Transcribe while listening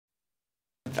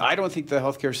I don't think the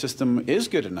healthcare system is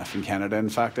good enough in Canada. In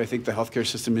fact, I think the healthcare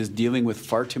system is dealing with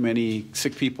far too many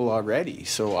sick people already.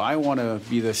 So I want to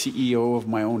be the CEO of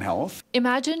my own health.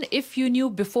 Imagine if you knew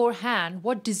beforehand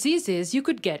what diseases you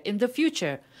could get in the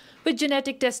future. With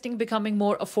genetic testing becoming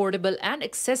more affordable and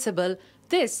accessible,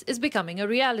 this is becoming a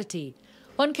reality.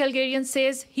 One Calgarian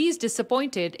says he's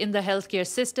disappointed in the healthcare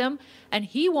system and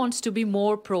he wants to be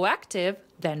more proactive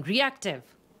than reactive.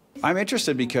 I'm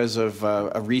interested because of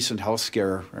a recent health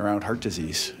scare around heart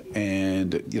disease.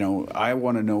 And, I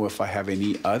want to know if I have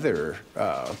any other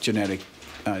genetic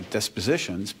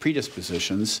predispositions.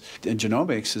 And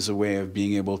genomics is a way of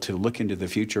being able to look into the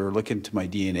future or look into my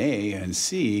DNA and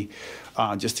see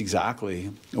just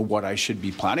exactly what I should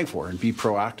be planning for and be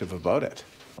proactive about it.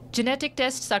 Genetic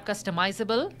tests are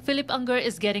customizable. Philip Unger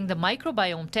is getting the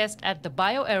microbiome test at the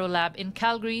Bioaro lab in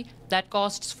Calgary that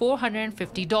costs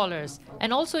 $450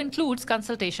 and also includes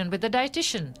consultation with a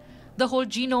dietitian. The whole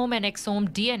genome and exome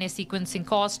DNA sequencing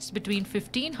costs between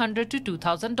 $1,500 to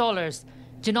 $2,000.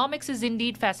 Genomics is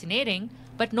indeed fascinating,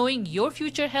 but knowing your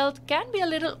future health can be a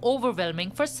little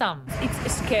overwhelming for some.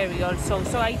 It's scary also,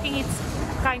 so I think it's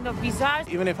kind of bizarre.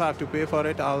 Even if I have to pay for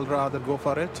it, I'll rather go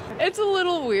for it. It's a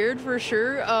little weird for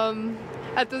sure.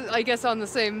 I guess on the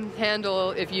same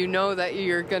handle, if you know that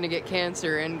you're going to get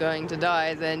cancer and going to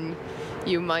die, then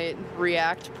you might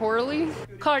react poorly.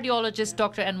 Cardiologist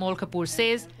Dr. Anmol Kapoor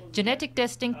says genetic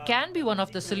testing can be one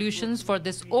of the solutions for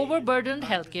this overburdened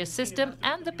healthcare system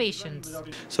and the patients.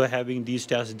 So having these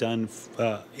tests done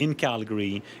in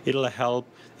Calgary, it'll help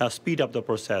speed up the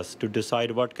process to decide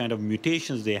what kind of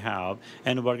mutations they have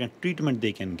and what kind of treatment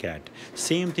they can get.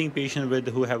 Same thing patients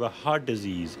who have a heart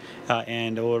disease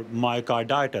or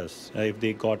myocarditis, if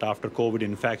they got after COVID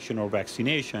infection or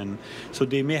vaccination. So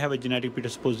they may have a genetic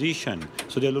predisposition.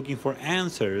 So they're looking for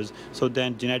answers. So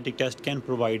then genetic test can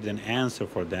provide an answer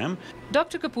for them.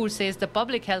 Dr. Kapoor says the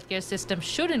public healthcare system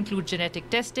should include genetic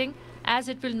testing, as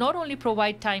it will not only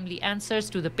provide timely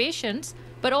answers to the patients,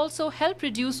 but also help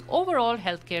reduce overall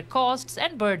healthcare costs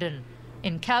and burden.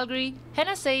 In Calgary,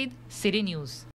 Hannah Said, City News.